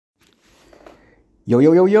Yo,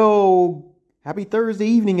 yo, yo, yo. Happy Thursday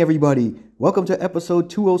evening, everybody. Welcome to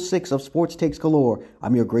episode 206 of Sports Takes Galore.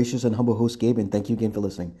 I'm your gracious and humble host, Gabe, and thank you again for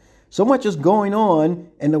listening. So much is going on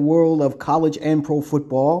in the world of college and pro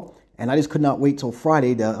football, and I just could not wait till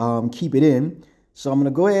Friday to keep it in. So I'm going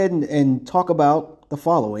to go ahead and talk about the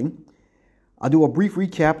following. I'll do a brief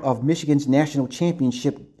recap of Michigan's national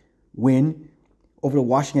championship win over the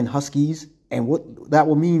Washington Huskies and what that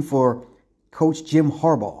will mean for Coach Jim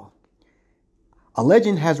Harbaugh. A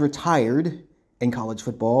legend has retired in college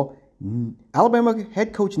football. Alabama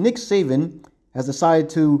head coach Nick Saban has decided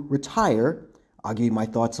to retire. I'll give you my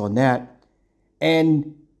thoughts on that.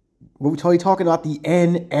 And we're talking about the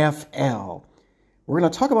NFL. We're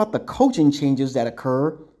going to talk about the coaching changes that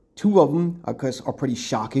occur. Two of them, of course, are pretty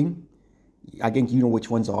shocking. I think you know which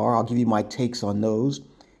ones are. I'll give you my takes on those.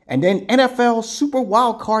 And then NFL Super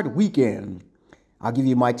Wildcard Weekend. I'll give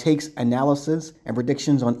you my takes, analysis, and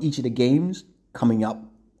predictions on each of the games coming up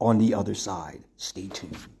on the other side. Stay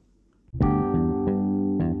tuned.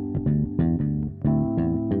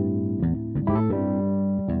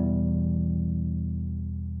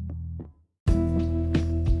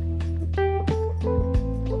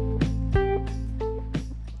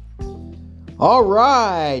 All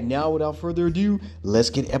right, now without further ado, let's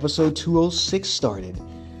get episode 206 started.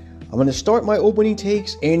 I'm going to start my opening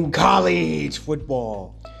takes in college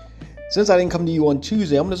football. Since I didn't come to you on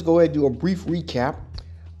Tuesday, I'm going to just go ahead and do a brief recap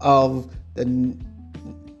of the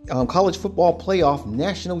college football playoff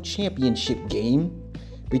national championship game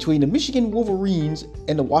between the Michigan Wolverines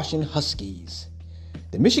and the Washington Huskies.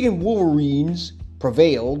 The Michigan Wolverines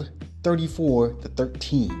prevailed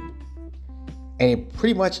 34-13, and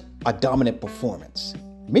pretty much a dominant performance.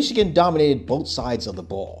 Michigan dominated both sides of the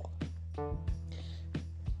ball.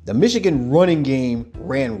 The Michigan running game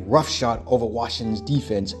ran roughshod over Washington's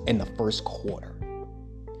defense in the first quarter.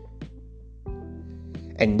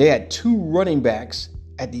 And they had two running backs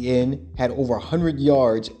at the end, had over 100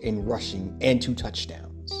 yards in rushing and 2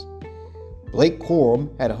 touchdowns. Blake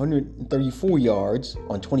Corum had 134 yards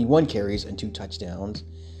on 21 carries and 2 touchdowns.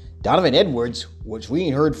 Donovan Edwards, which we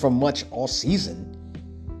ain't heard from much all season,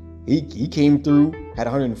 he came through, had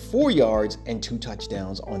 104 yards and 2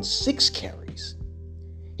 touchdowns on 6 carries.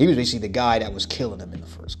 He was basically the guy that was killing them in the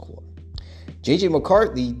first quarter. J.J.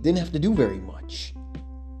 McCarthy didn't have to do very much.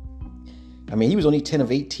 I mean, he was only 10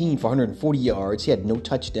 of 18 for 140 yards. He had no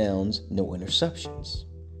touchdowns, no interceptions.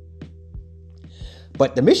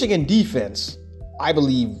 But the Michigan defense, I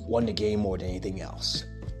believe, won the game more than anything else.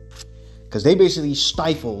 Because they basically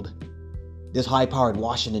stifled this high-powered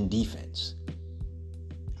Washington defense.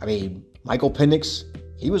 I mean, Michael Penix,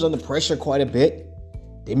 he was under pressure quite a bit.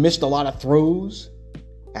 They missed a lot of throws.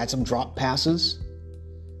 Had some drop passes.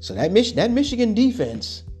 So that Michigan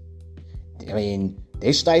defense, I mean,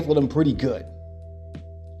 they stifled them pretty good.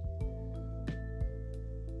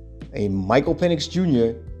 Michael Penix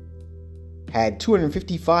Jr. had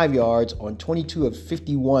 255 yards on 22 of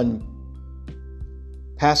 51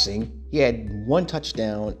 passing. He had 1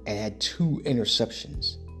 touchdown and had 2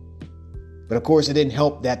 interceptions. But of course, it didn't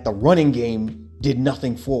help that the running game did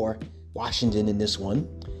nothing for Washington in this one.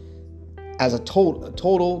 As a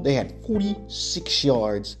total, they had 46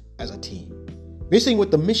 yards as a team. Basically, what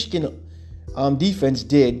the Michigan defense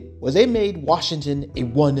did was they made Washington a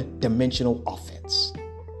one-dimensional offense.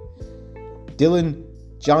 Dylan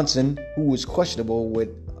Johnson, who was questionable with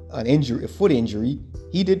a foot injury,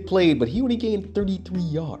 he did play, but he only gained 33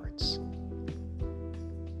 yards.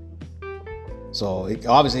 So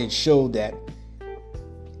obviously it showed that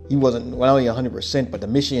he wasn't not only 100%, but the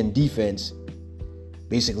Michigan defense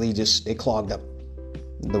basically they clogged up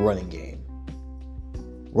the running game.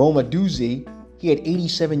 Roma Duzzi, he had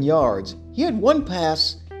 87 yards. He had 1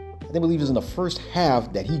 pass, I believe it was in the first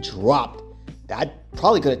half, that he dropped. That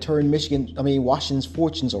probably could have turned Washington's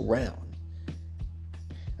fortunes around.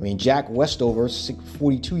 Jack Westover,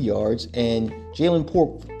 42 yards, and Jalen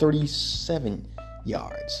Pope, 37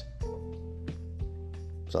 yards.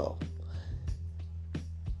 So,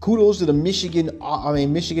 kudos to the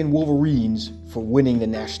Michigan Wolverines for winning the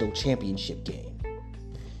national championship game.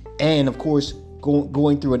 And, of course,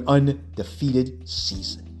 going through an undefeated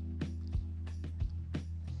season.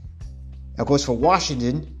 Of course, for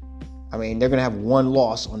Washington, they're going to have 1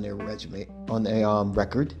 loss on their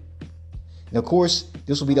record. And, of course,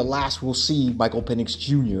 this will be the last we'll see Michael Penix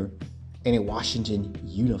Jr. in a Washington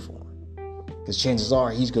uniform. Because chances are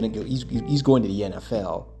he's going to the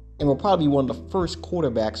NFL. And will probably be one of the first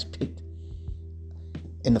quarterbacks picked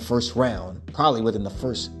in the first round, probably within the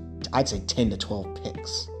first, I'd say 10 to 12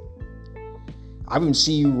 picks. I even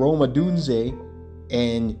see Roma Dunze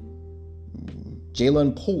and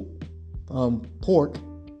Jalen Pope Pork,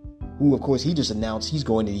 who, of course, he just announced he's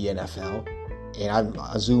going to the NFL. And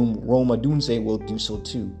I assume Rome Odunze will do so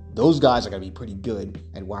too. Those guys are going to be pretty good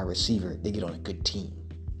at wide receiver. They get on a good team.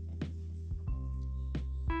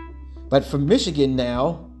 But for Michigan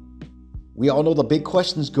now, we all know the big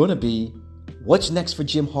question is going to be, what's next for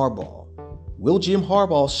Jim Harbaugh? Will Jim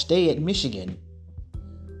Harbaugh stay at Michigan?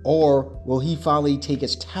 Or will he finally take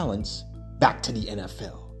his talents back to the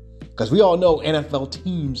NFL? Because we all know NFL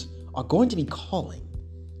teams are going to be calling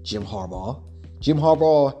Jim Harbaugh. Jim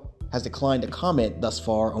Harbaugh has declined to comment thus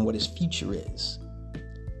far on what his future is.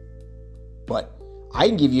 But I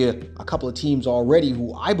can give you a couple of teams already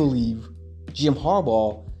who I believe Jim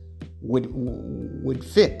Harbaugh would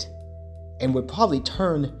fit and would probably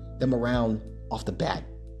turn them around off the bat.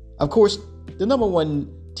 Of course, the number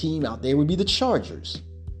one team out there would be the Chargers.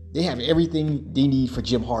 They have everything they need for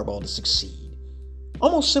Jim Harbaugh to succeed.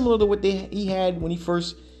 Almost similar to what he had when he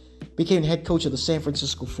first became head coach of the San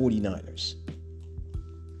Francisco 49ers.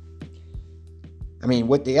 I mean,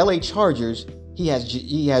 with the LA Chargers, he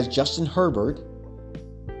has Justin Herbert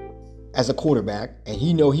as a quarterback, and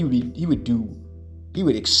he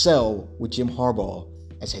would excel with Jim Harbaugh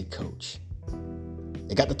as head coach.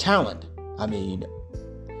 They got the talent. I mean,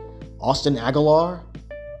 Austin Aguilar.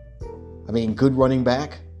 I mean, good running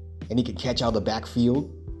back, and he can catch out of the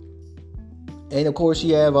backfield. And of course,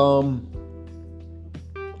 you have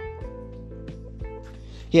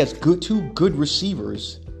he has two good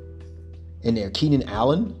receivers in there. Keenan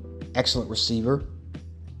Allen, excellent receiver.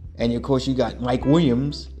 And of course, you got Mike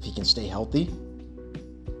Williams, if he can stay healthy.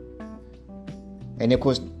 And of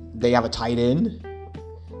course, they have a tight end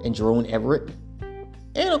in Jerome Everett.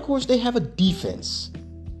 And of course, they have a defense.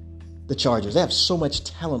 The Chargers, they have so much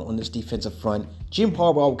talent on this defensive front. Jim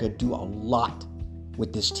Harbaugh could do a lot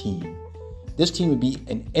with this team. This team would be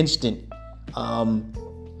an instant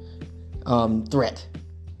threat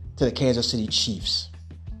to the Kansas City Chiefs.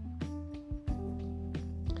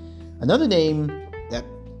 Another name that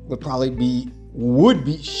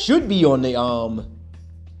should be on the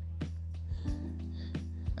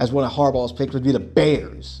as one of Harbaugh's picks would be the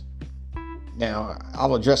Bears. Now,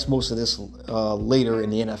 I'll address most of this later in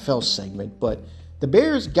the NFL segment, but the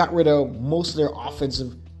Bears got rid of most of their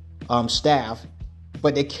offensive staff,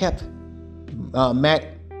 but they kept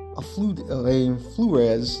Matt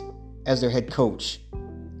Flores as their head coach.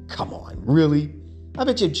 Come on, really? I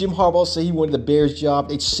bet you if Jim Harbaugh said he wanted the Bears job,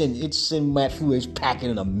 they'd send Matt Flores packing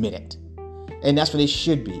in a minute. And that's what they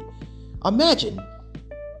should be. Imagine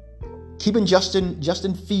keeping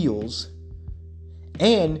Justin Fields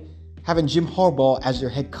and having Jim Harbaugh as their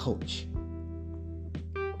head coach.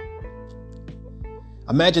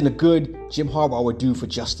 Imagine the good Jim Harbaugh would do for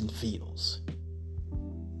Justin Fields.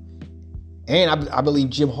 And I believe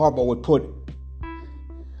Jim Harbaugh would put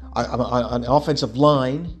an offensive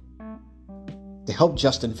line to help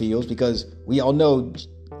Justin Fields, because we all know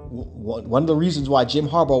one of the reasons why Jim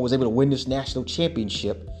Harbaugh was able to win this national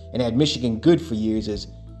championship and had Michigan good for years is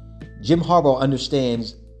Jim Harbaugh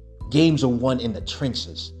understands games are won in the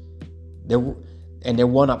trenches. They're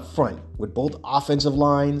won up front with both offensive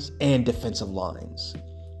lines and defensive lines.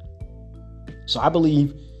 So I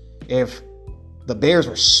believe if the Bears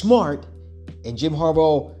were smart and Jim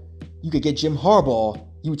Harbaugh, you could get Jim Harbaugh,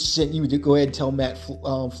 you would go ahead and tell Matt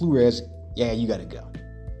Flores, yeah, you got to go.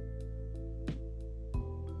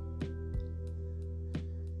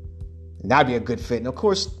 And that'd be a good fit. And of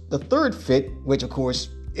course, the third fit, which of course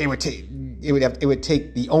it would take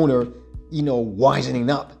the owner, wisening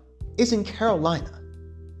up, is in Carolina.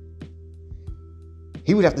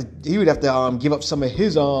 He would have to give up some of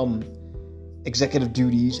his executive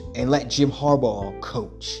duties and let Jim Harbaugh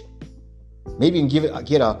coach. Maybe you can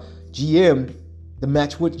get a GM to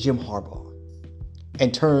match with Jim Harbaugh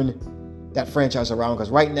and turn that franchise around, because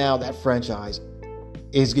right now that franchise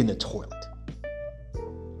is in the toilet.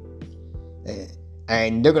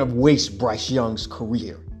 And they're going to waste Bryce Young's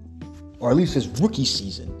career, or at least his rookie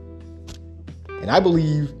season. And I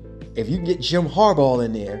believe if you get Jim Harbaugh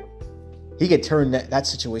in there, he could turn that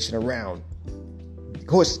situation around. Of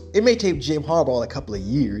course, it may take Jim Harbaugh a couple of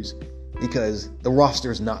years because the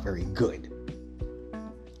roster is not very good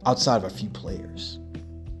outside of a few players.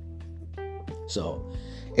 So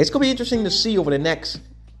it's going to be interesting to see over the next,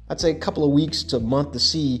 I'd say, a couple of weeks to a month to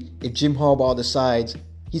see if Jim Harbaugh decides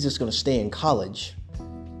he's just going to stay in college,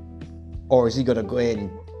 or is he going to go ahead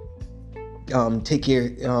and take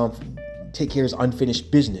care of his unfinished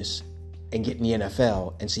business and get in the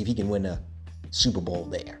NFL and see if he can win a Super Bowl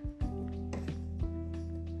there.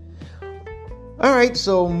 All right,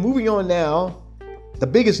 so moving on now, the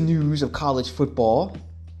biggest news of college football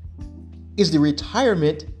is the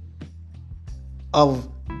retirement of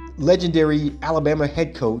legendary Alabama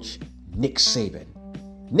head coach Nick Saban.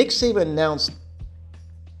 Nick Saban announced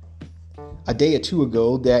a day or two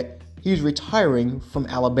ago that he was retiring from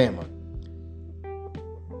Alabama.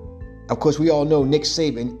 Of course, we all know Nick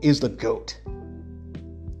Saban is the GOAT,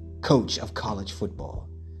 coach of college football.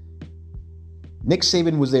 Nick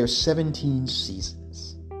Saban was there 17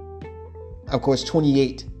 seasons. Of course,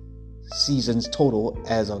 28 seasons total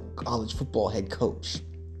as a college football head coach.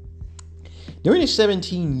 During his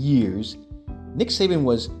 17 years, Nick Saban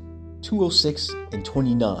was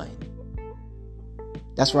 206-29.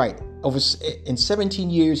 That's right. In 17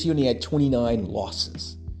 years, he only had 29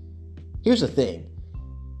 losses. Here's the thing.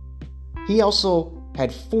 He also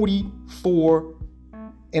had 44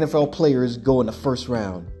 NFL players go in the first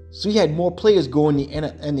round. So he had more players go in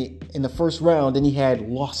the first round than he had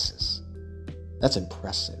losses. That's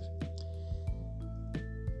impressive.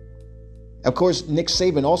 Of course, Nick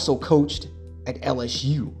Saban also coached at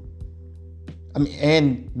LSU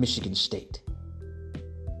and Michigan State.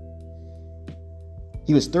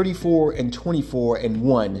 He was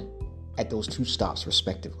 34-24-1 at those two stops,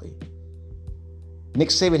 respectively. Nick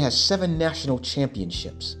Saban has 7 national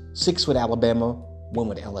championships, 6 with Alabama, 1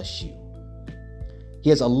 with LSU. He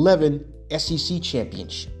has 11 SEC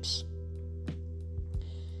championships.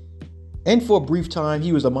 And for a brief time,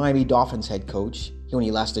 he was the Miami Dolphins head coach. He only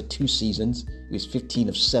lasted 2 seasons. He was 15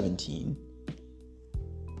 of 17.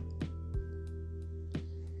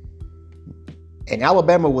 And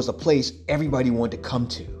Alabama was a place everybody wanted to come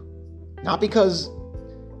to. Not because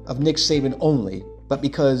of Nick Saban only, but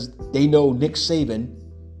because they know Nick Saban,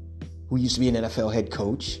 who used to be an NFL head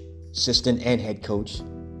coach, assistant and head coach,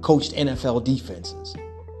 coached NFL defenses.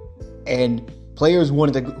 And players who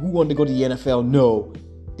wanted to go to the NFL know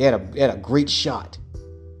they had a great shot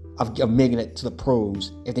of making it to the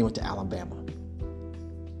pros if they went to Alabama.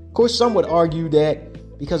 Of course, some would argue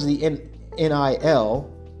that because of the NIL,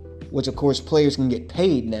 which of course players can get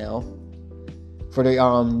paid now for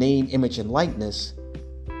their name, image, and likeness,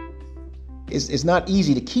 it's not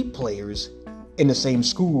easy to keep players in the same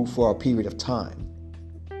school for a period of time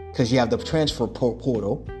because you have the transfer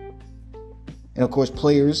portal. And of course,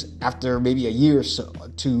 players, after maybe a year or so,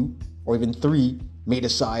 2 or even 3, may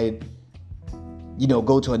decide,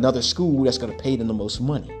 go to another school that's going to pay them the most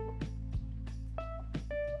money.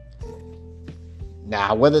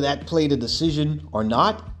 Now, whether that played a decision or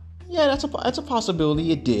not, yeah, that's a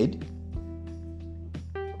possibility. It did.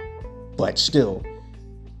 But still,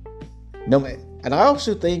 no. And I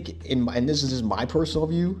also think, and this is just my personal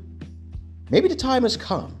view, maybe the time has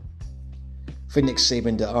come for Nick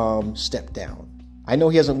Saban to step down. I know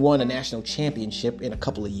he hasn't won a national championship in a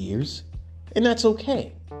couple of years, and that's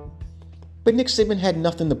okay. But Nick Saban had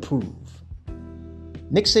nothing to prove.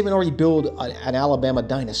 Nick Saban already built an Alabama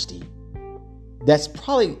dynasty that's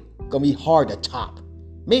probably going to be hard to top.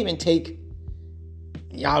 May even take,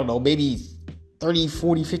 maybe 30,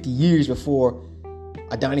 40, 50 years before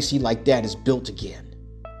a dynasty like that is built again.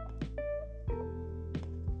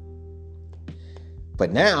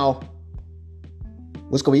 But now,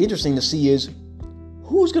 what's going to be interesting to see is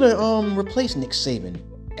who's going to replace Nick Saban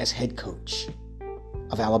as head coach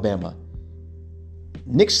of Alabama.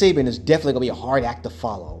 Nick Saban is definitely going to be a hard act to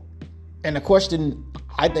follow. And the question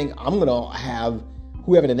I think I'm going to have,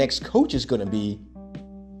 whoever the next coach is going to be,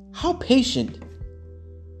 how patient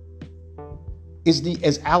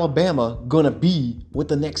is Alabama going to be with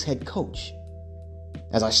the next head coach?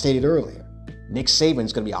 As I stated earlier, Nick Saban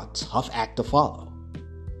is going to be a tough act to follow.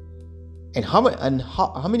 And how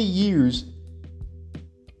many years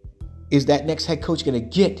is that next head coach going to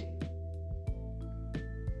get?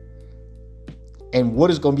 And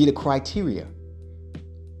what is going to be the criteria?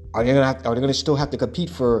 Are they going to still have to compete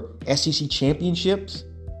for SEC championships,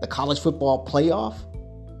 the college football playoff,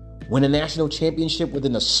 win a national championship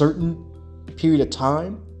within a certain period of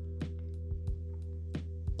time?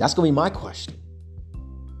 That's going to be my question.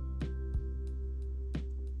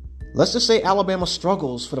 Let's just say Alabama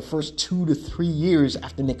struggles for the first 2 to 3 years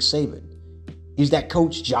after Nick Saban. Is that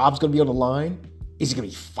coach's job's going to be on the line? Is he going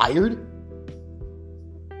to be fired?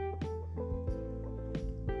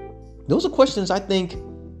 Those are questions I think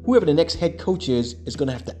whoever the next head coach is going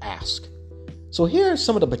to have to ask. So here are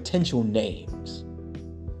some of the potential names.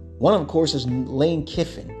 One, of course, is Lane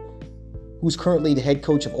Kiffin, who's currently the head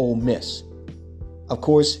coach of Ole Miss. Of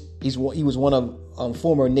course, he was one of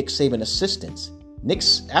former Nick Saban assistants.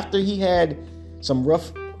 After he had some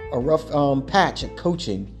rough patch at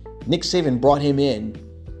coaching, Nick Saban brought him in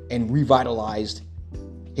and revitalized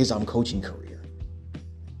his coaching career.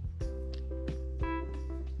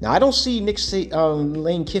 Now, I don't see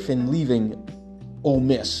Lane Kiffin leaving Ole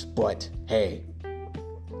Miss, but hey,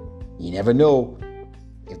 You never know.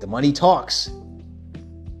 If the money talks,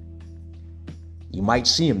 you might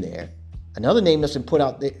see him there. Another name that's been put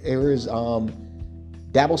out there is Dabo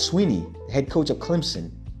Swinney, head coach of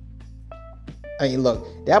Clemson. I mean, look,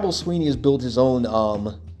 Dabo Swinney has built his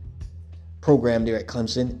own program there at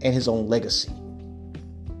Clemson and his own legacy.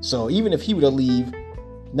 So even if he were to leave,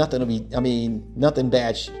 nothing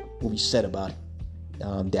bad will be said about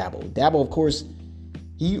Dabo. Dabo, of course,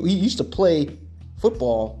 he used to play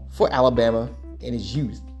football for Alabama in his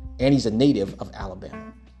youth, and he's a native of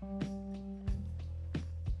Alabama.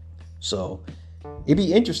 So it'd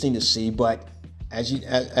be interesting to see, but as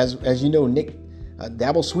you know, Nick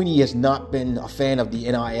Dabo Swinney has not been a fan of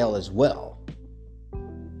the NIL as well.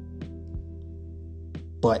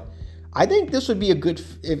 But I think this would be a good,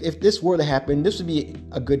 if this were to happen, this would be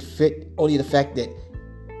a good fit. Only the fact that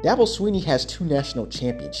Dabo Swinney has 2 national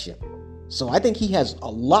championships, so I think he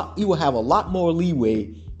will have a lot more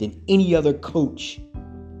leeway than any other coach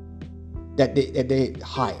that they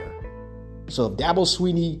hire. So if Dabo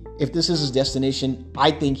Swinney, if this is his destination,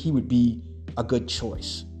 I think he would be a good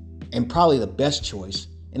choice and probably the best choice.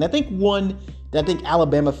 And I think one that I think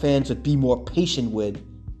Alabama fans would be more patient with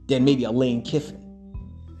than maybe a Lane Kiffin.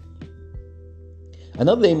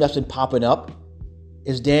 Another name that's been popping up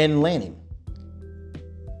is Dan Lanning,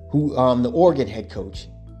 who the Oregon head coach.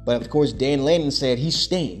 But of course, Dan Lanning said he's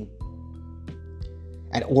staying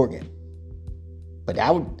at Oregon. But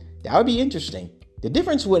that would be interesting. The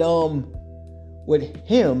difference with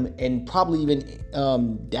him and probably even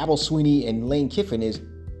Dabo Swinney and Lane Kiffin is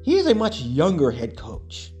he is a much younger head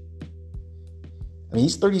coach. I mean,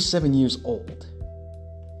 he's 37 years old.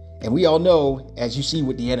 And we all know, as you see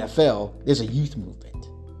with the NFL, there's a youth movement.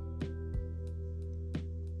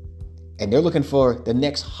 And they're looking for the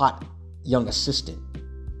next hot young assistant.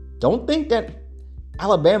 Don't think that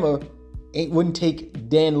Alabama wouldn't take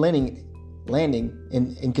Dan Lanning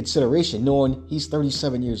in consideration, knowing he's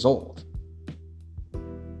 37 years old.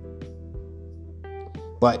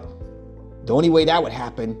 But the only way that would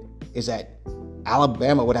happen is that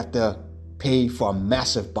Alabama would have to pay for a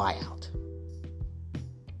massive buyout.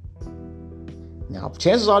 Now,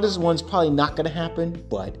 chances are this one's probably not going to happen,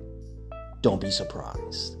 but don't be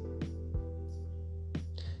surprised.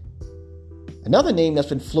 Another name that's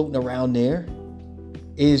been floating around there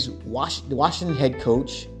is the Washington head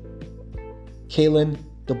coach, Kalen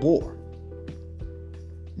DeBoer.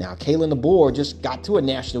 Now, Kalen DeBoer just got to a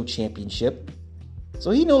national championship,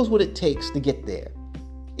 so he knows what it takes to get there.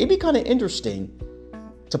 It'd be kind of interesting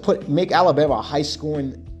to make Alabama a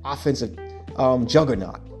high-scoring offensive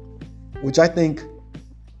juggernaut, which I think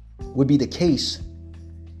would be the case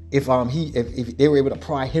if they were able to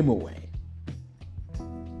pry him away.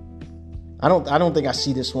 I don't think I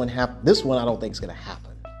see this one happen. This one I don't think is going to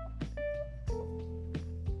happen.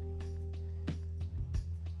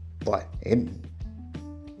 But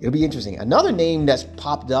it'll be interesting. Another name that's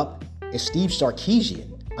popped up is Steve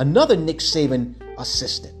Sarkisian, another Nick Saban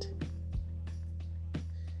assistant.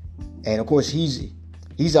 And of course, he's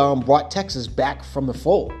brought Texas back from the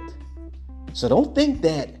fold. So don't think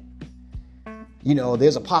that,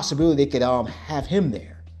 there's a possibility they could have him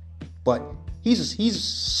there. But he's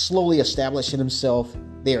slowly establishing himself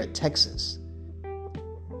there at Texas.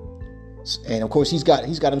 And of course, he's got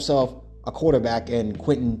himself a quarterback in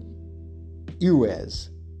Quentin Ewers.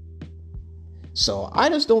 So I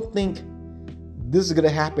just don't think this is going to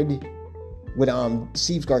happen with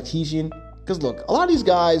Steve Sarkisian. Because look, a lot of these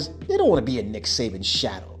guys, they don't want to be in Nick Saban's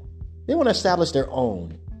shadow. They want to establish their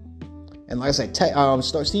own. And like I said,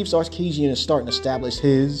 Steve Sarkisian is starting to establish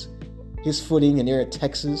his footing in there at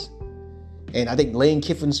Texas. And I think Lane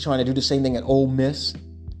Kiffin's trying to do the same thing at Ole Miss.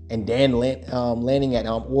 And Dan Lanning at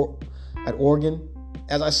Oregon.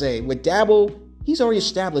 As I say, with Dabo, he's already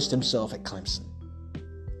established himself at Clemson.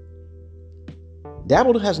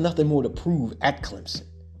 Dabo has nothing more to prove at Clemson.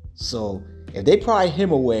 So if they pry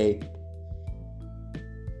him away,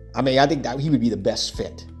 I think that he would be the best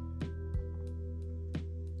fit.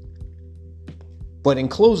 But in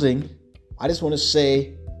closing, I just want to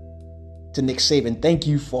say to Nick Saban, thank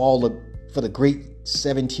you for the great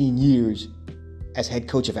 17 years as head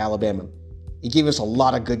coach of Alabama. He gave us a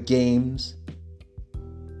lot of good games.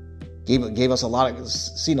 Gave us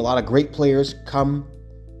seen a lot of great players come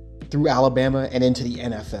through Alabama and into the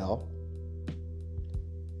NFL.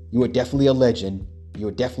 You are definitely a legend. You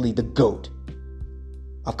are definitely the GOAT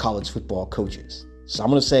of college football coaches. So I'm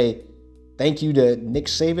going to say thank you to Nick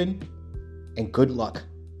Saban and good luck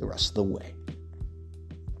the rest of the way.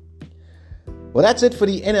 Well, that's it for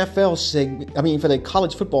the NFL segment. For the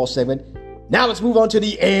college football segment. Now let's move on to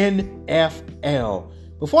the NFL.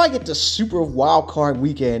 Before I get to Super Wildcard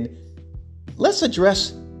weekend, let's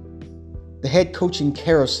address the head coaching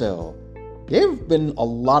carousel. There have been a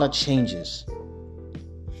lot of changes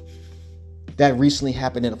that recently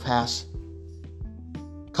happened in the past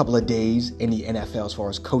couple of days in the NFL as far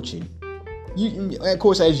as coaching. Of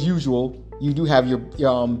course, as usual, you do have your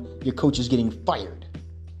coaches getting fired.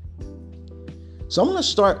 So I'm going to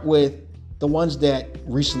start with the ones that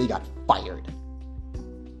recently got fired.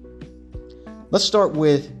 Let's start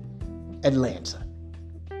with Atlanta.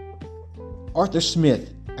 Arthur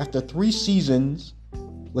Smith, after 3 seasons,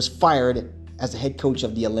 was fired as the head coach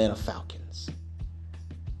of the Atlanta Falcons.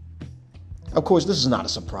 Of course, this is not a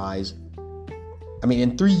surprise. I mean,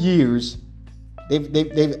 in 3 years,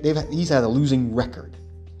 he's had a losing record.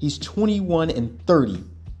 He's 21-30,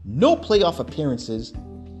 no playoff appearances.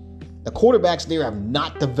 The quarterbacks there have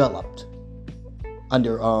not developed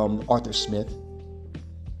under Arthur Smith.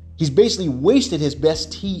 He's basically wasted his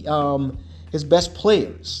best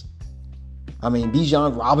players. I mean,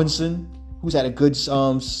 Bijan Robinson, who's had a good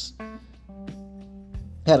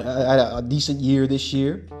had a decent year this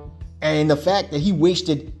year, and the fact that he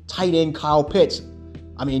wasted tight end Kyle Pitts.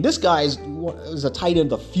 I mean, this guy is a tight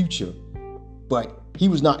end of the future, but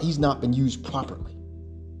he's not been used properly.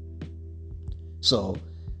 So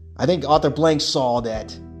I think Arthur Blank saw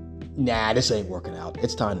that, this ain't working out.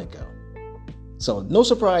 It's time to go. So no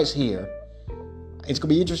surprise here. It's going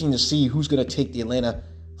to be interesting to see who's going to take the Atlanta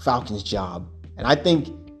Falcons job. And I think,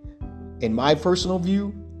 in my personal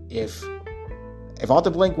view, if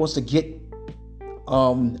Arthur Blank wants to get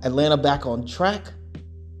Atlanta back on track,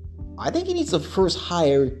 I think he needs to first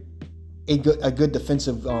hire a good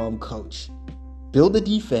defensive coach. Build the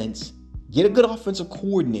defense, get a good offensive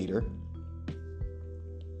coordinator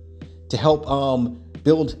to help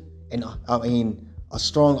build a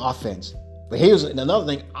strong offense. But here's another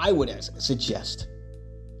thing I would suggest.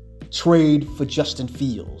 Trade for Justin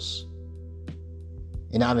Fields.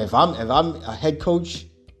 And I mean, if I'm a head coach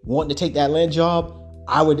wanting to take that Atlanta job,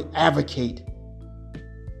 I would advocate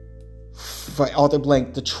for Arthur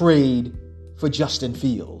Blank to trade for Justin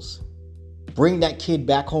Fields. Bring that kid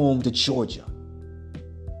back home to Georgia.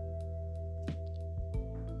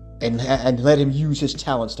 And let him use his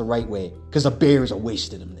talents the right way, because the Bears are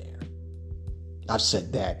wasting him there. I've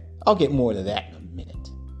said that. I'll get more to that in a minute.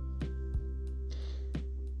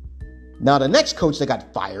 Now, the next coach that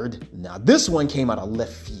got fired, this one came out of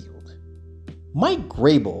left field. Mike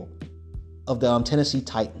Grable of the Tennessee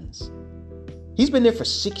Titans. He's been there for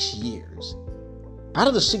 6 years. Out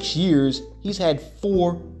of the 6 years, he's had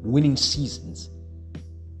 4 winning seasons.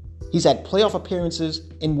 He's had playoff appearances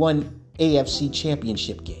and 1 AFC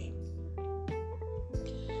championship game.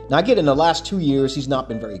 Now, again, in the last 2 years, he's not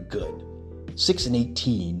been very good.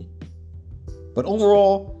 6-18. But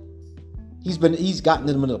overall, he's gotten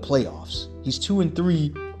them into the playoffs. He's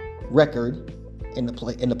 2-3 record in the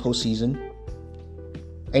postseason.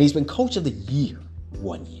 And he's been coach of the year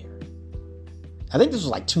 1 year. I think this was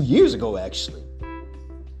like 2 years ago, actually.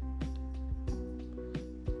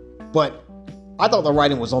 But I thought the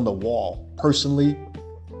writing was on the wall, personally,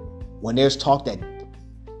 when there's talk that,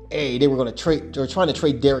 they were trying to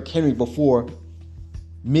trade Derrick Henry before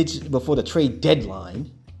the trade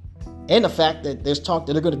deadline, and the fact that there's talk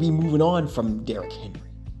that they're going to be moving on from Derrick Henry.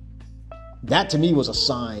 That to me was a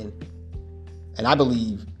sign, and I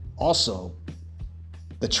believe also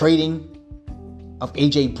the trading of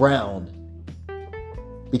A.J. Brown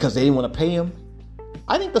because they didn't want to pay him.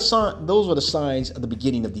 I think those were the signs of the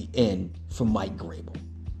beginning of the end for Mike Grable.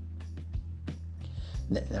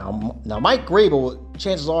 Now Mike Grable,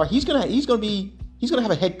 chances are he's gonna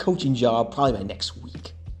have a head coaching job probably by next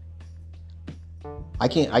week. I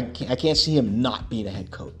can't see him not being a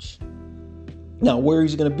head coach. Now, where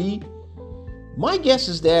he's gonna be, my guess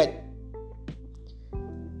is that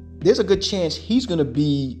there's a good chance he's gonna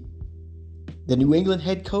be the New England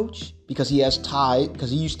head coach, because he has ties,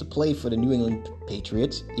 because he used to play for the New England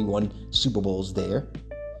Patriots. He won Super Bowls there.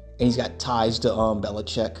 And he's got ties to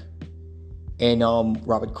Belichick and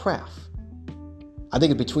Robert Kraft. I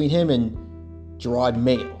think it's between him and Gerard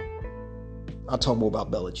Mayo. I'll talk more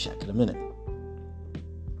about Belichick in a minute.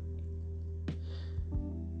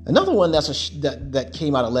 Another one that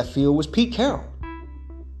came out of left field was Pete Carroll.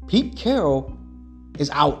 Pete Carroll is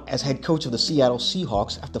out as head coach of the Seattle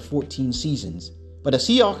Seahawks after 14 seasons, but the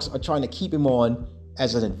Seahawks are trying to keep him on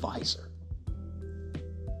as an advisor.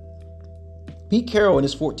 Pete Carroll in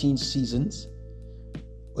his 14 seasons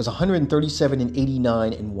was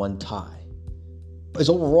 137-89 and 1 tie. His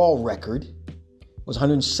overall record was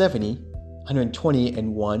 120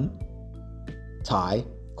 and 1 tie.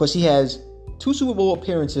 Of course, he has 2 Super Bowl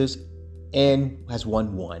appearances and has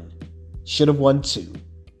won 1. Should have won 2.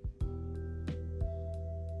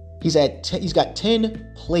 He's got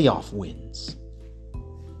 10 playoff wins.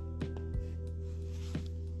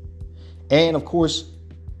 And of course,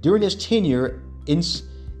 during his tenure in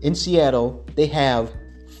Seattle, they have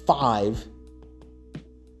 5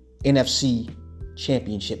 NFC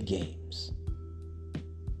championship games.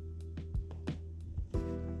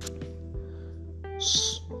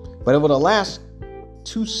 But over the last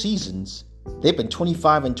 2 seasons, they've been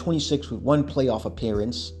 25-26 with 1 playoff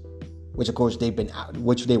appearance, which of course they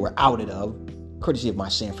were outed of, courtesy of my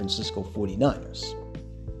San Francisco 49ers.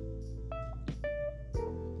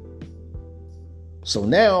 So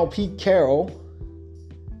now Pete Carroll,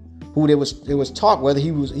 who there was talk whether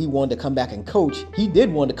he wanted to come back and coach. He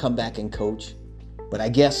did want to come back and coach, but I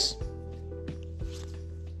guess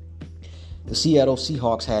the Seattle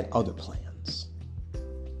Seahawks had other plans.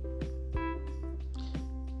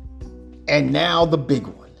 And now the big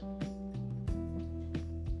one.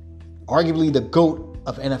 Arguably the GOAT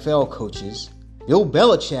of NFL coaches, Bill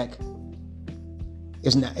Belichick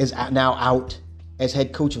is now out as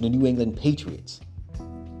head coach of the New England Patriots.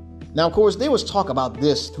 Now, of course, there was talk about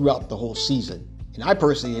this throughout the whole season, and I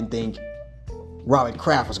personally didn't think Robert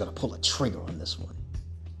Kraft was going to pull a trigger on this one.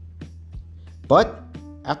 But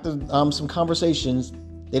after some conversations,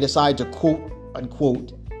 they decided to quote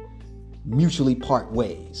unquote mutually part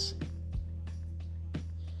ways.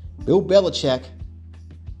 Bill Belichick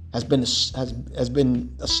has been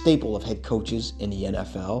a staple of head coaches in the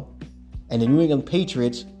NFL, and the New England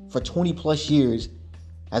Patriots for 20 plus years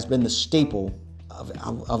has been the staple of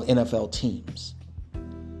NFL teams.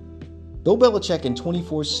 Bill Belichick in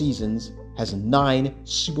 24 seasons has 9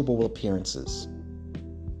 Super Bowl appearances,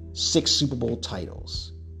 6 Super Bowl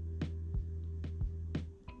titles,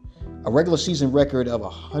 a regular season record of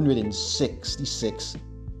 166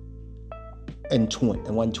 and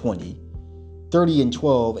 120,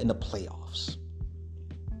 30-12 in the playoffs.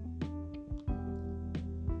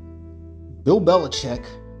 Bill Belichick.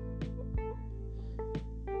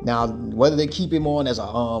 Now, whether they keep him on as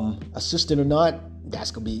a assistant or not, as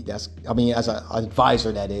an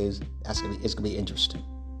advisor, it's gonna be interesting.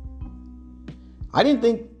 I didn't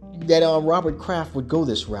think that Robert Kraft would go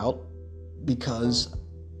this route because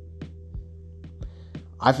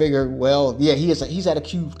I figured, well, yeah, he's had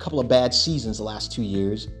a couple of bad seasons the last 2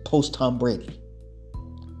 years post Tom Brady,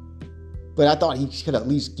 but I thought he could at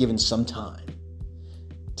least given some time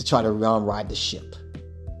to try to ride the ship.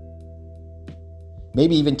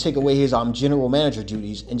 Maybe even take away his general manager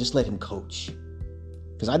duties and just let him coach.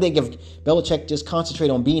 Because I think if Belichick just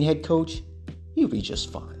concentrated on being head coach, he would be just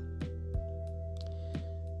fine.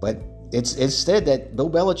 But it's said that Bill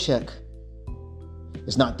Belichick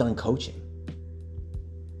is not done coaching.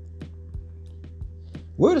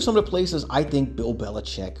 Where are some of the places I think Bill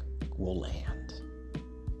Belichick will land?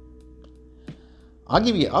 I'll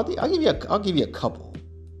give you a couple.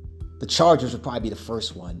 The Chargers would probably be the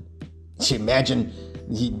first one. Imagine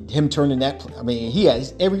him turning that. I mean, he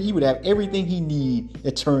would have everything he need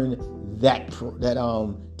to turn that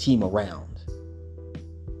team around.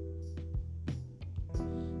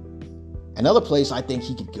 Another place I think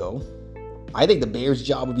he could go. I think the Bears'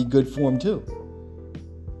 job would be good for him too.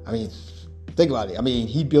 I mean, think about it. I mean,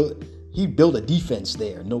 he built a defense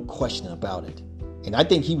there, no question about it. And I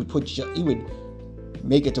think he would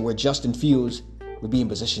make it to where Justin Fields would be in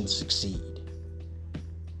position to succeed.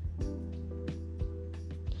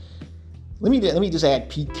 Let me just add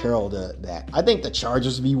Pete Carroll to that. I think the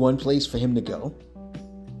Chargers would be one place for him to go.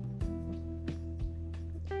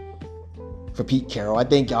 For Pete Carroll, I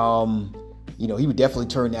think he would definitely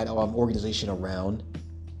turn that organization around.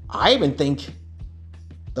 I even think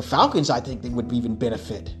the Falcons, I think they would even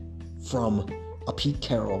benefit from a Pete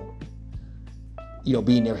Carroll,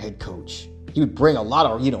 being their head coach. He would bring a lot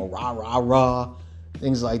of, rah,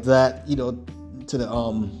 things like that, to the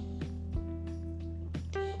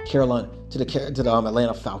Carolina, to the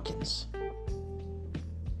Atlanta Falcons.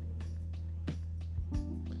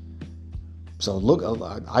 So look,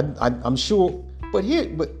 I'm sure, but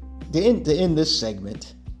to end this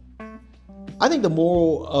segment, I think the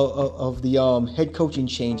moral of the head coaching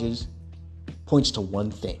changes points to one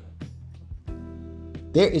thing.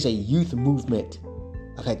 There is a youth movement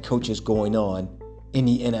of head coaches going on in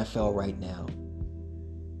the NFL right now.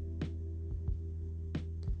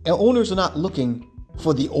 And owners are not looking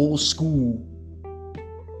for the old school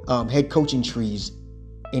head coaching trees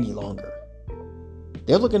any longer.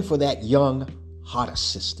 They're looking for that young, hot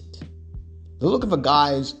assistant. They're looking for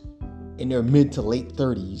guys in their mid to late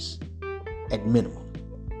 30s at minimum.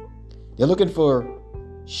 They're looking for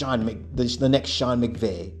the next Sean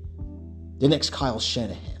McVay, the next Kyle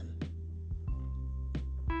Shanahan.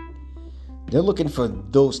 They're looking for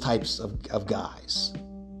those types of guys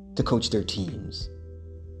to coach their teams,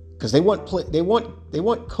 because they want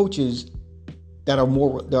coaches that are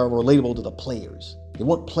relatable to the players. They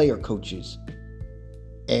want player coaches.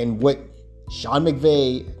 And what Sean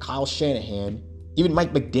McVay, Kyle Shanahan, even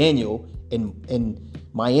Mike McDaniel in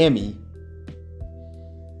Miami,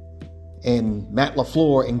 and Matt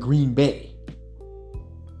LaFleur in Green Bay,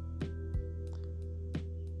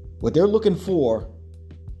 what they're looking for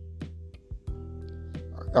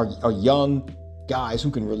are young guys who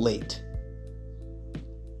can relate.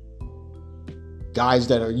 Guys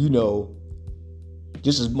that are,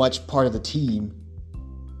 just as much part of the team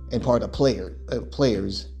and part of the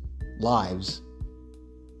players' lives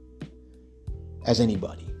as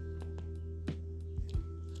anybody.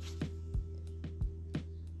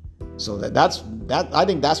 So I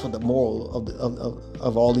think that's what the moral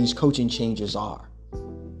of all these coaching changes are.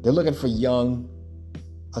 They're looking for young,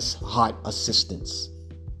 hot assistants.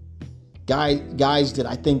 Guys that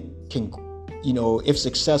I think can, if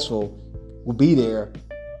successful, will be there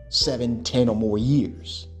 7, 10 or more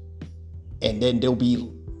years. And then they'll be,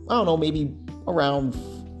 maybe around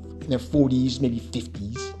in their 40s, maybe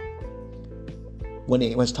 50s, when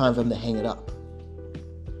it's time for them to hang it up.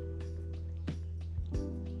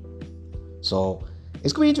 So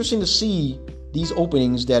it's going to be interesting to see these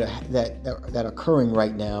openings that are occurring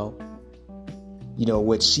right now,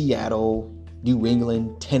 with Seattle, New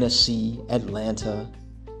England, Tennessee, Atlanta,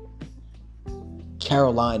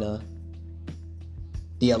 Carolina,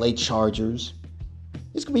 the LA Chargers.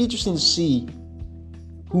 It's going to be interesting to see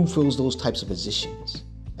who fills those types of positions.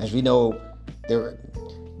 As we know,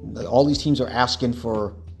 all these teams are asking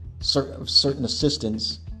for certain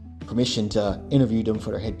assistants permission to interview them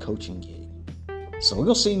for their head coaching gig. So we're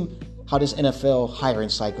going to see how this NFL hiring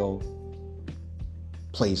cycle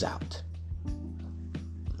plays out.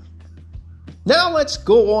 Now let's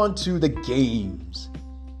go on to the games.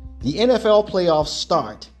 The NFL playoffs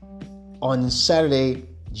start on Saturday,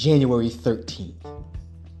 January 13th.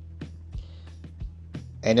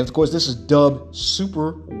 And of course, this is dubbed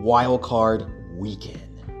Super Wildcard Weekend.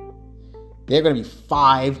 There are going to be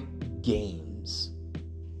 5 games.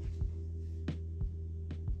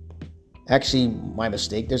 Actually, my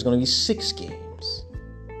mistake, there's going to be 6 games.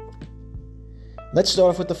 Let's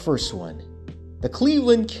start off with the first one. The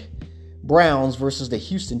Cleveland Browns versus the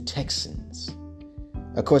Houston Texans.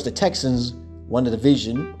 Of course, the Texans won the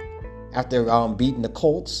division after beating the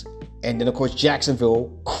Colts, and then, of course,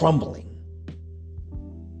 Jacksonville crumbling.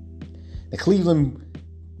 The Cleveland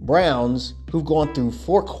Browns, who've gone through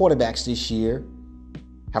 4 quarterbacks this year,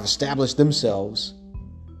 have established themselves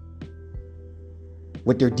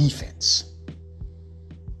with their defense.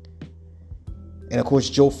 And, of course,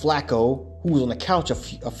 Joe Flacco, who was on the couch a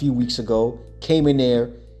few weeks ago, came in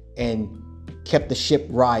there and kept the ship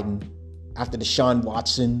riding after Deshaun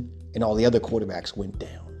Watson and all the other quarterbacks went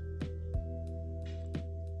down.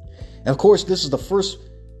 And of course, this is the first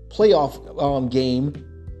playoff game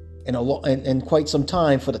in quite some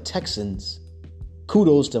time for the Texans.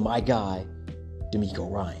 Kudos to my guy,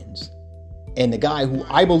 DeMeco Ryans, and the guy who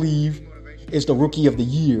I believe is the rookie of the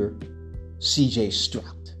year, CJ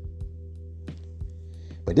Stroud.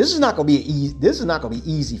 But this is not going to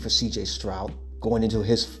be easy for CJ Stroud going into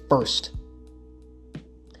his first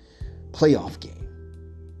playoff game.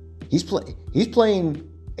 He's playing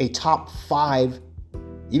a top 5,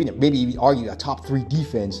 even maybe argue a top 3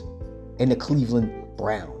 defense in the Cleveland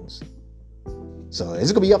Browns. So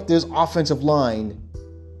it's going to be up to his offensive line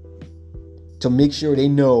to make sure they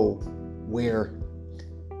know where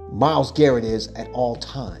Myles Garrett is at all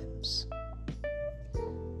times.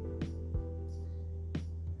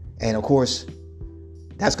 And of course,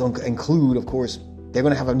 that's going to include, of course, they're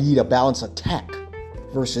going to have a need a balanced attack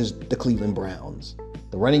versus the Cleveland Browns.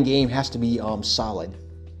 The running game has to be solid.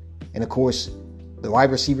 And of course, the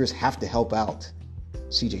wide receivers have to help out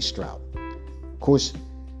CJ Stroud. Of course,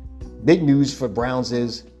 big news for Browns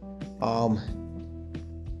is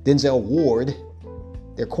Denzel Ward,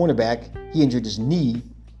 their cornerback, he injured his knee,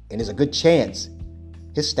 and there's a good chance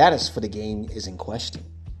his status for the game is in question.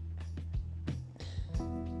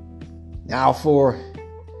 Now for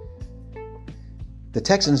the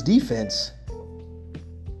Texans defense,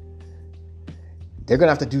 they're going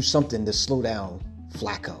to have to do something to slow down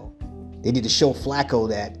Flacco. They need to show Flacco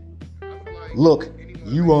that, look,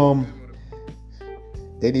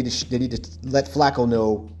 they need to let Flacco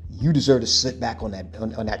know you deserve to sit back on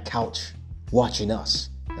that couch watching us,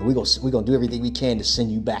 and we're gonna do everything we can to send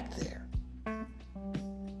you back there.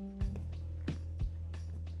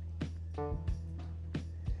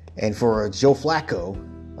 And for Joe Flacco,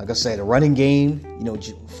 Like I said, a running game,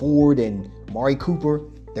 Ford and Amari Cooper,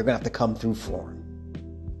 they're going to have to come through for him.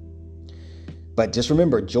 But just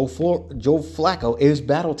remember, Joe Flacco is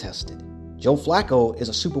battle tested. Joe Flacco is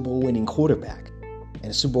a Super Bowl winning quarterback and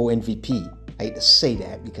a Super Bowl MVP. I hate to say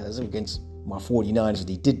that because against my 49ers that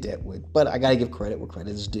he did that with, but I got to give credit where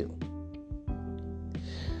credit is due.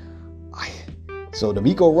 So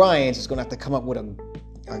DeMeco Ryans is going to have to come up with an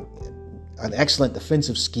excellent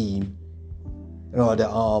defensive scheme in order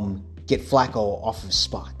to get Flacco off his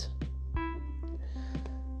spot.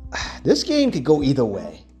 This game could go either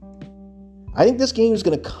way. I think this game is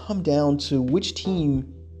going to come down to which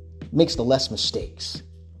team makes the less mistakes.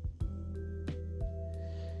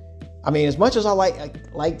 I mean, as much as I like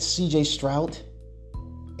CJ Stroud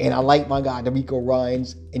and I like my guy DeMeco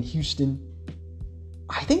Ryans in Houston,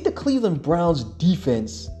 I think the Cleveland Browns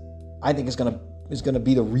defense, I think is gonna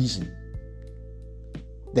be the reason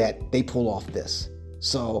that they pull off this.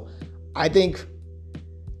 So I think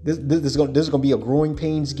this is gonna be a growing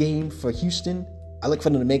pains game for Houston. I look for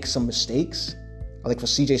them to make some mistakes. I look for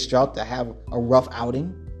CJ Stroud to have a rough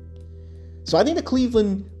outing. So I think the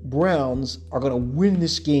Cleveland Browns are gonna win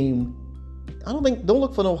this game. Don't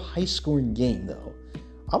look for no high scoring game though.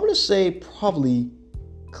 I'm gonna say probably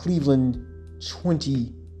Cleveland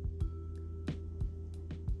 20,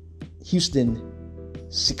 Houston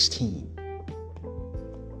 16.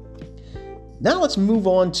 Now let's move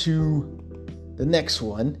on to the next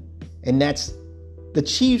one, and that's the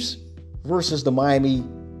Chiefs versus the Miami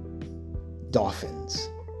Dolphins.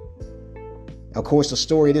 Of course, the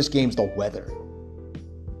story of this game is the weather.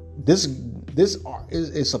 This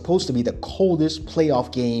is supposed to be the coldest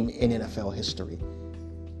playoff game in NFL history.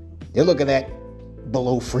 They're looking at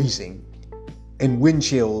below freezing and wind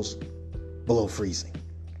chills below freezing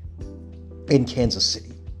in Kansas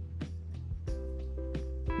City.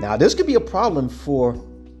 Now, this could be a problem for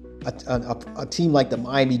a team like the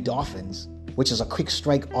Miami Dolphins, which is a quick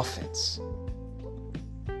strike offense.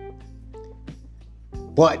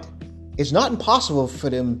 But it's not impossible for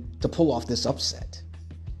them to pull off this upset.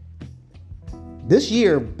 This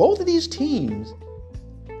year, both of these teams,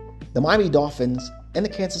 the Miami Dolphins and the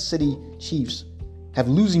Kansas City Chiefs, have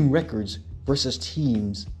losing records versus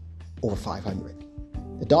teams over 500.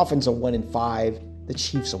 The Dolphins are 1-5. The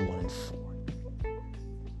Chiefs are 1-4.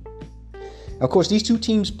 Of course, these two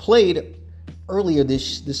teams played earlier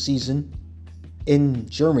this season in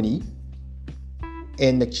Germany,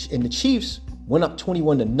 and the Chiefs went up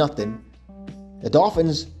 21-0. The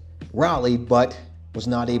Dolphins rallied, but was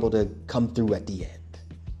not able to come through at the end.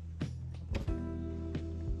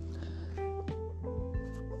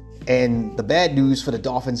 And the bad news for the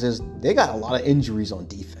Dolphins is they got a lot of injuries on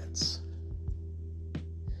defense.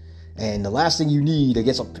 And the last thing you need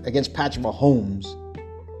against Patrick Mahomes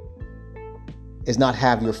is not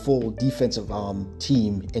have your full defensive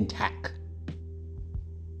team intact.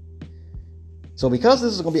 So because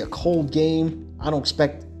this is going to be a cold game, I don't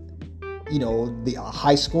expect, a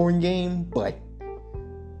high-scoring game. But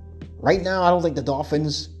right now, I don't think the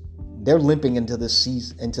Dolphins, they're limping into this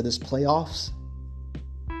season, into this playoffs.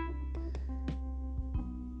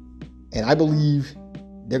 And I believe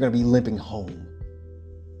they're going to be limping home.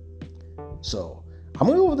 So I'm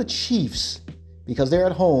going to go with the Chiefs because they're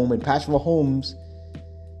at home and Patrick Mahomes,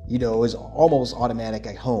 is almost automatic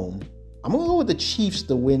at home. I'm going to go with the Chiefs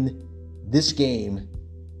to win this game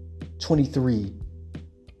 23-17.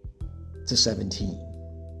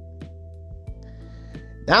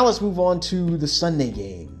 Now let's move on to the Sunday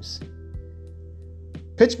games.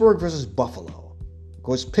 Pittsburgh versus Buffalo. Of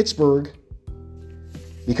course, Pittsburgh,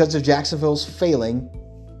 because of Jacksonville's failing,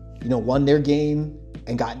 won their game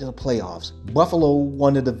and got into the playoffs. Buffalo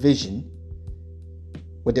won the division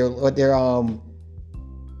with their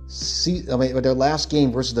last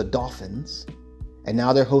game versus the Dolphins, and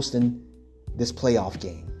now they're hosting this playoff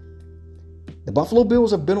game. The Buffalo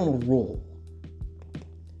Bills have been on a roll.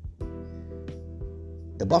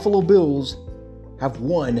 The Buffalo Bills have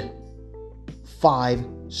won 5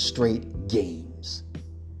 straight games.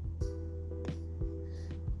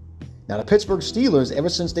 Now, the Pittsburgh Steelers, ever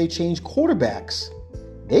since they changed quarterbacks,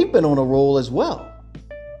 they've been on a roll as well.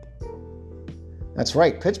 That's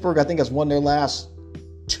right. Pittsburgh, I think, has won their last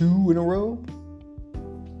 2 in a row.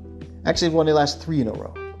 Actually, they've won their last 3 in a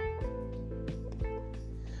row.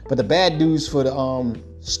 But the bad news for the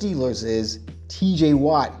Steelers is TJ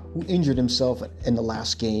Watt, who injured himself in the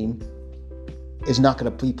last game, is not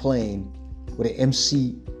going to be playing with a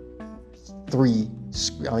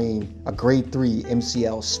grade 3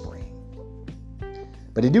 MCL sprain.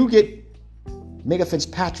 But they do get Mega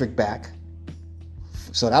Fitzpatrick back,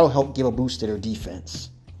 so that'll help give a boost to their defense.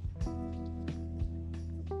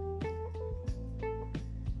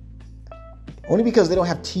 Only because they don't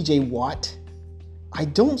have TJ Watt. I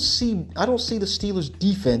don't see the Steelers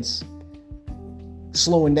defense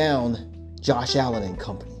slowing down Josh Allen and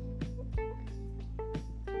company.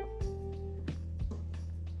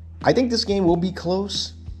 I think this game will be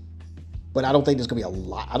close, but I don't think there's going to be a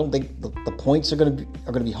lot. I don't think the points are going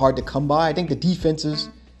to be hard to come by. I think the defenses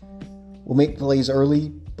will make plays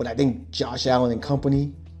early, but I think Josh Allen and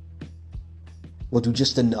company will do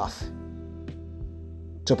just enough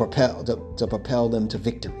to propel them to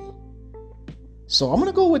victory. So I'm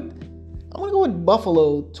gonna go with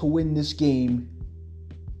Buffalo to win this game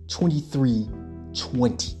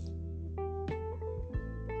 23-20.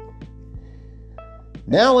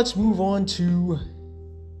 Now let's move on to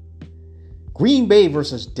Green Bay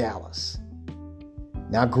versus Dallas.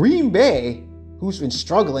 Now Green Bay, who's been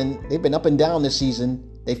struggling, they've been up and down this season.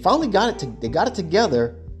 They finally got it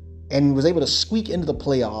together and was able to squeak into the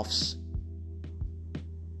playoffs.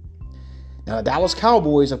 Now the Dallas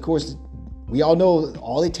Cowboys, of course, we all know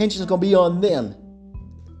all the attention is going to be on them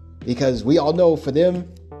because we all know for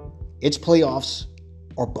them, it's playoffs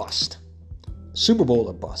or bust. Super Bowl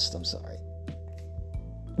or bust, I'm sorry.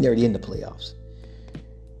 They're already in the playoffs.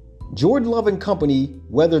 Jordan Love and company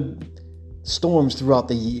weathered storms throughout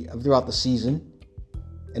the season.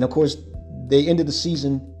 And of course, they ended the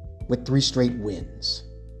season with 3 straight wins.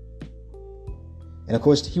 And of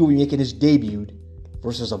course, he will be making his debut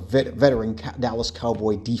versus a veteran Dallas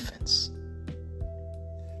Cowboy defense.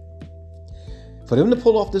 For them to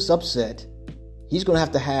pull off this upset, he's going to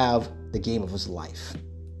have the game of his life.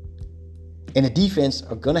 And the defense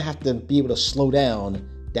are going to have to be able to slow down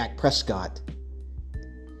Dak Prescott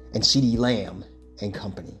and CeeDee Lamb and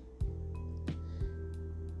company.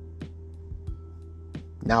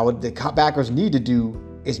 Now, what the backers need to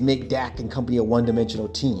do is make Dak and company a one-dimensional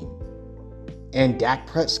team. And Dak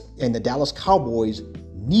Prescott and the Dallas Cowboys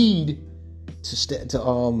need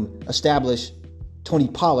to establish Tony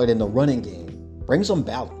Pollard in the running game. Bring some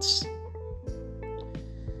balance.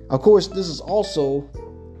 Of course, this is also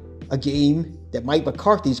a game that Mike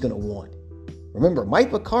McCarthy is going to want. Remember,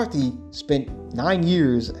 Mike McCarthy spent 9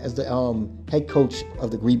 years as the head coach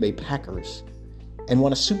of the Green Bay Packers and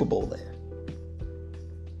won a Super Bowl there.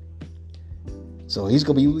 So he's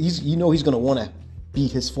going to want to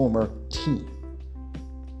beat his former team.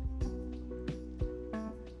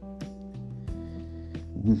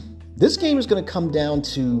 This game is going to come down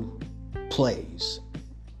to plays.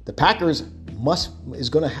 The Packers they're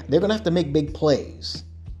going to have to make big plays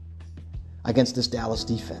against this Dallas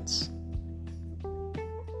defense.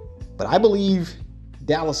 But I believe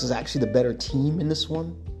Dallas is actually the better team in this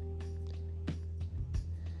one.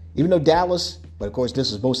 Even though Dallas, but of course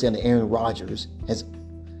this is mostly on the Aaron Rodgers,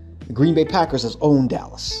 the Green Bay Packers has owned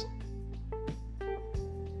Dallas.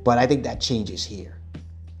 But I think that changes here.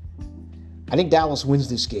 I think Dallas wins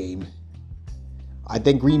this game. I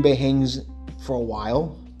think Green Bay hangs for a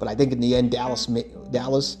while, but I think in the end Dallas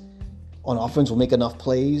on offense will make enough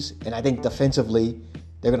plays, and I think defensively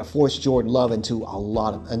they're going to force Jordan Love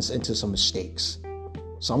into some mistakes.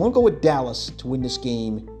 So I'm going to go with Dallas to win this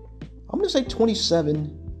game. I'm going to say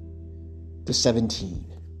 27-17.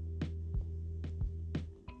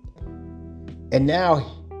 And now,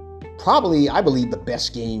 probably, I believe, the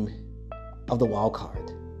best game of the wild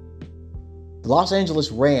card. The Los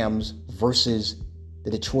Angeles Rams versus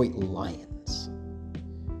the Detroit Lions.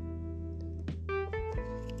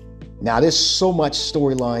 Now, there's so much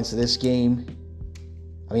storylines to this game.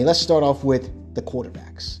 I mean, let's start off with the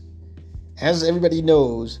quarterbacks. As everybody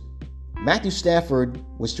knows, Matthew Stafford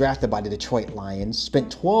was drafted by the Detroit Lions,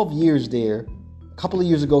 spent 12 years there. A couple of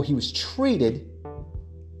years ago, he was traded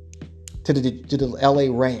to the LA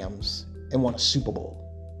Rams and won a Super Bowl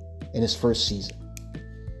in his first season.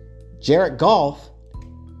 Jared Goff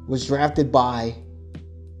was drafted by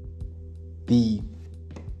the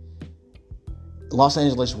Los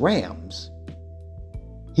Angeles Rams.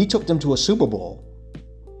 He took them to a Super Bowl.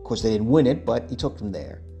 Of course, they didn't win it, but he took them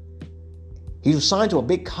there. He was signed to a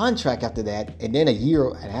big contract after that, and then a year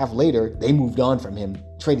and a half later, they moved on from him,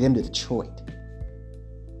 traded him to Detroit.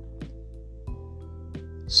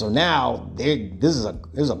 So now, this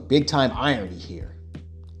is a big-time irony here.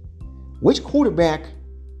 Which quarterback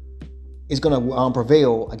is going to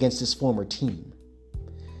prevail against his former team?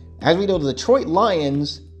 As we know, the Detroit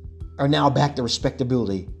Lions are now back to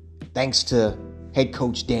respectability thanks to head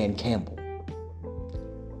coach Dan Campbell.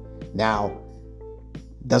 Now,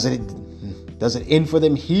 does it end for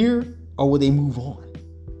them here, or will they move on?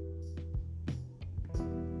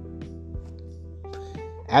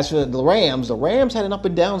 As for the Rams had an up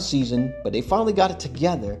and down season, but they finally got it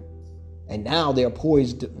together, and now they're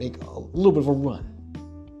poised to make a little bit of a run.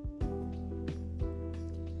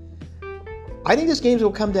 I think this game's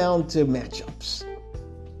going to come down to matchups.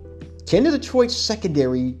 Can the Detroit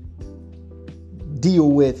secondary deal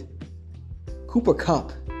with Cooper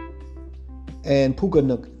Kupp and Puka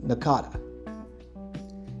Nakata?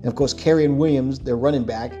 And of course, Kerryon Williams, their running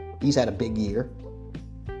back, he's had a big year.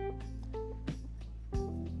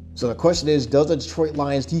 So the question is, does the Detroit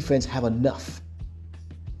Lions defense have enough?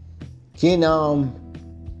 Can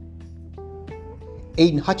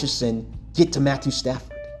Aiden Hutchinson get to Matthew Stafford?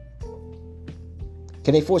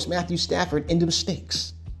 Can they force Matthew Stafford into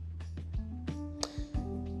mistakes?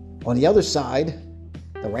 On the other side,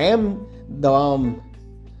 the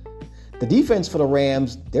defense for the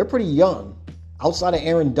Rams, they're pretty young. Outside of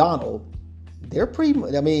Aaron Donald, they're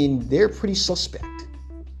pretty suspect.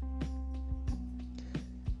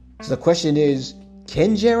 So the question is,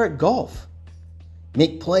 can Jared Goff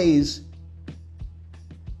make plays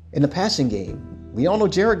in the passing game? We all know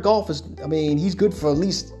Jared Goff he's good for at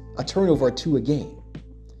least a turnover or two a game.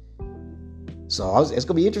 So it's going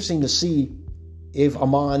to be interesting to see if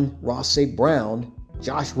Amon-Ra St. Brown,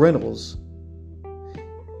 Josh Reynolds,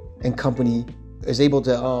 and company is able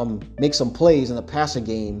to make some plays in the passing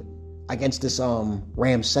game against this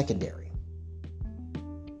Rams secondary.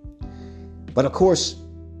 But of course,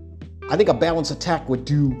 I think a balanced attack would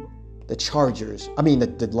do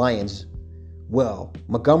the Lions well.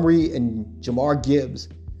 Montgomery and Jamar Gibbs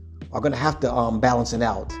are going to have to balance it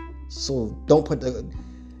out. So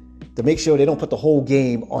to make sure they don't put the whole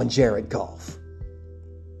game on Jared Goff.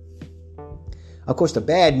 Of course, the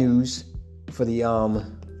bad news for the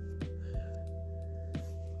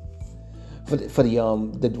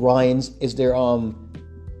Lions is their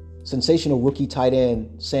sensational rookie tight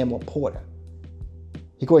end Sam Laporta.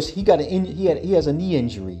 Of course, he has a knee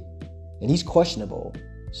injury, and he's questionable.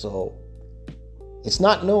 So it's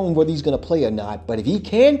not known whether he's going to play or not. But if he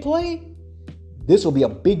can play, this will be a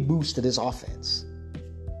big boost to this offense.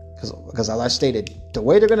 Because as I stated, the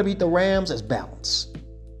way they're going to beat the Rams is balance.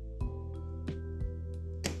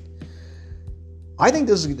 I think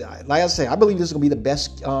this is, like I say, I believe this is going to be the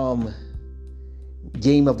best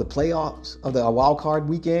game of the playoffs, of the Wildcard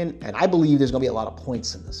weekend. And I believe there's going to be a lot of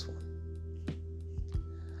points in this one.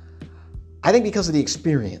 I think because of the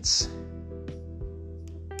experience,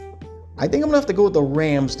 I think I'm going to have to go with the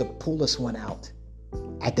Rams to pull this one out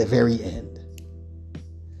at the very end.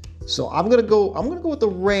 So I'm going to go with the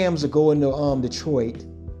Rams to go into Detroit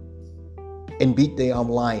and beat the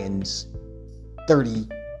Lions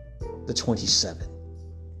 30-27.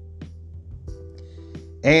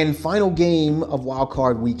 And final game of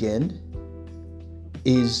Wildcard weekend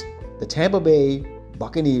is the Tampa Bay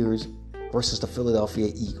Buccaneers versus the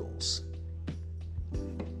Philadelphia Eagles.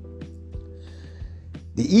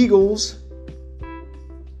 The Eagles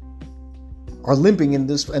are limping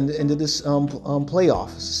into this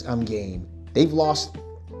playoffs game. They've lost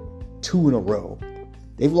 2 in a row.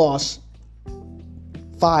 They've lost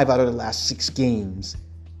 5 out of the last 6 games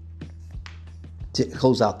to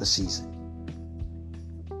close out the season.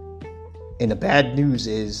 And the bad news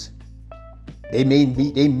is they may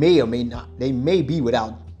be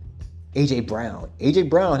without A.J. Brown. A.J.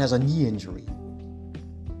 Brown has a knee injury.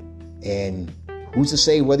 And who's to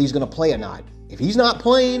say whether he's going to play or not? If he's not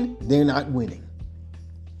playing, they're not winning.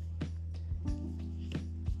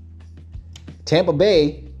 Tampa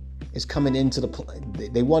Bay is coming into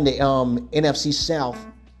they won the NFC South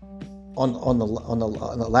on the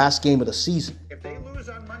last game of the season. If they lose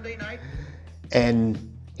on Monday night, and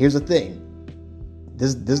here's the thing.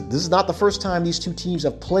 This is not the first time these two teams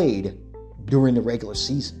have played during the regular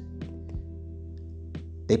season.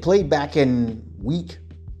 They played back in week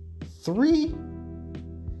 3,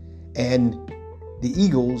 and the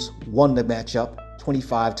Eagles won the matchup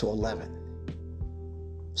 25-11.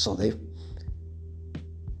 So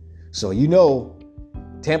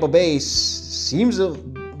Tampa Bay seems to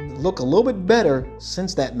look a little bit better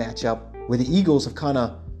since that matchup, where the Eagles have kind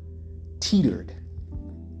of teetered.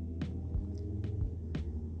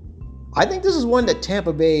 I think this is one that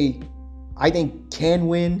Tampa Bay, can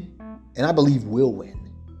win, and I believe will win.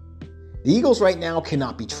 The Eagles right now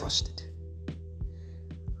cannot be trusted.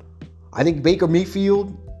 I think Baker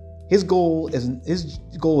Mayfield, his goal is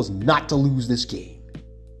not to lose this game.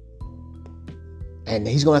 And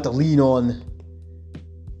he's going to have to lean on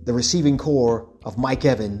the receiving core of Mike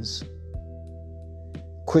Evans,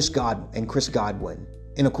 Chris Godwin,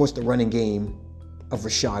 and of course the running game of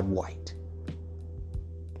Rachaad White.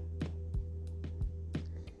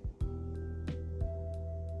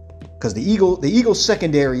 Because the Eagles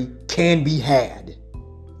secondary can be had,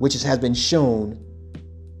 which has been shown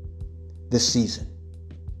this season.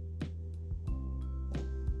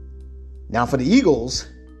 Now for the Eagles,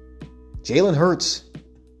 Jalen Hurts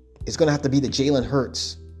is going to have to be the Jalen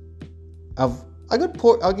Hurts of a good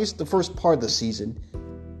part, I guess, the first part of the season,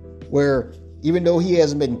 where even though he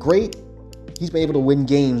hasn't been great, he's been able to win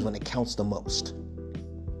games when it counts the most.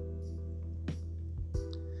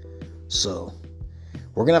 So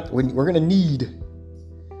we're gonna need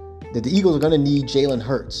that. The Eagles are gonna need Jalen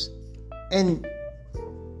Hurts, and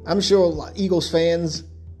I'm sure a lot of Eagles fans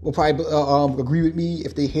will probably agree with me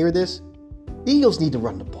if they hear this. The Eagles need to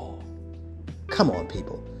run the ball. Come on,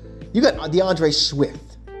 people. You got DeAndre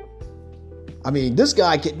Swift. I mean, this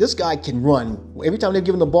guy can run. Every time they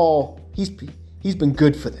give him the ball, he's been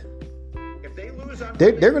good for them. If they lose,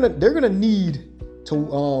 they're gonna need to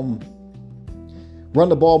run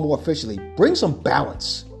the ball more efficiently. Bring some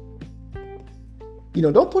balance.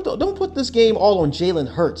 Don't put this game all on Jalen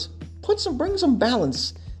Hurts. Bring some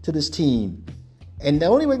balance to this team. And the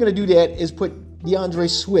only way we're going to do that is put DeAndre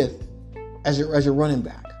Swift as your running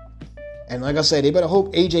back. And like I said, they better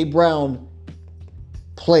hope A.J. Brown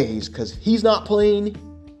plays, because he's not playing,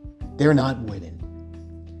 they're not winning.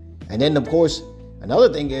 And then, of course,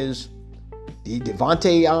 another thing is the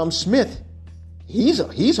Devontae Smith.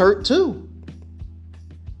 He's hurt too.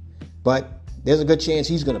 But there's a good chance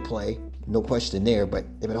he's going to play. No question there. But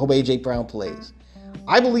they better hope A.J. Brown plays.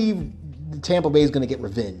 I believe Tampa Bay is going to get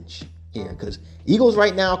revenge here, because Eagles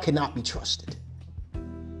right now cannot be trusted.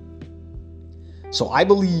 So I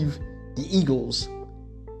believe the Eagles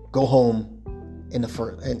go home in the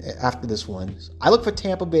first, and after this one. I look for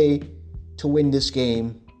Tampa Bay to win this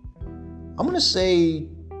game. I'm going to say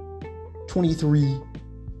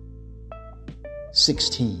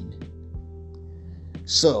 23-16.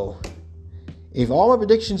 So, if all my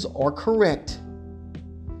predictions are correct,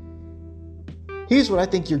 here's what I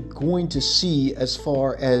think you're going to see as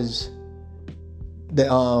far as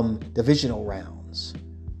the divisional rounds.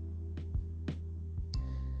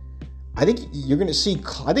 I think you're going to see.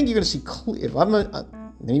 If I'm let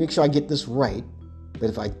me make sure I get this right. But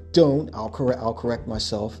if I don't, I'll correct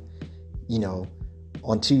myself. On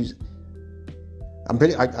Tuesday.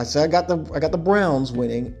 I said I got the Browns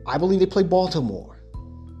winning. I believe they play Baltimore.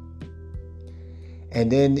 And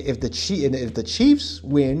then if the Chiefs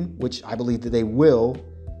win, which I believe that they will,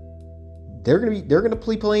 they're gonna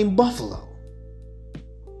be playing Buffalo.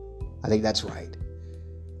 I think that's right.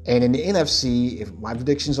 And in the NFC, if my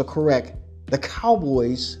predictions are correct, the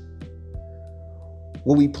Cowboys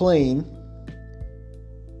will be playing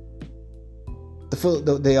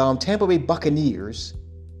the Tampa Bay Buccaneers,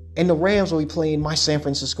 and the Rams will be playing my San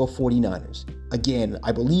Francisco 49ers. Again,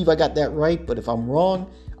 I believe I got that right, but if I'm wrong,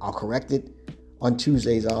 I'll correct it on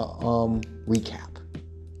Tuesday's recap.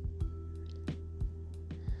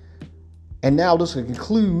 And now this will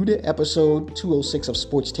conclude episode 206 of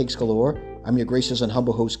Sports Takes Galore. I'm your gracious and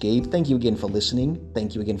humble host, Gabe. Thank you again for listening.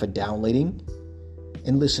 Thank you again for downloading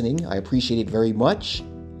and listening. I appreciate it very much.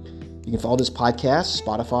 You can follow this podcast,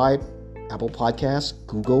 Spotify, Apple Podcasts,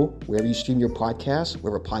 Google, wherever you stream your podcasts,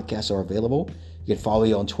 wherever podcasts are available. You can follow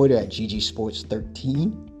me on Twitter at X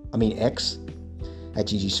at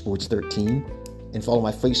GGSports13. And follow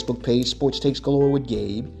my Facebook page, Sports Takes Galore with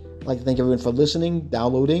Gabe. I'd like to thank everyone for listening,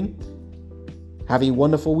 downloading. Have a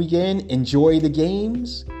wonderful weekend. Enjoy the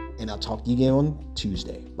games. And I'll talk to you again on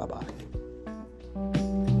Tuesday. Bye-bye.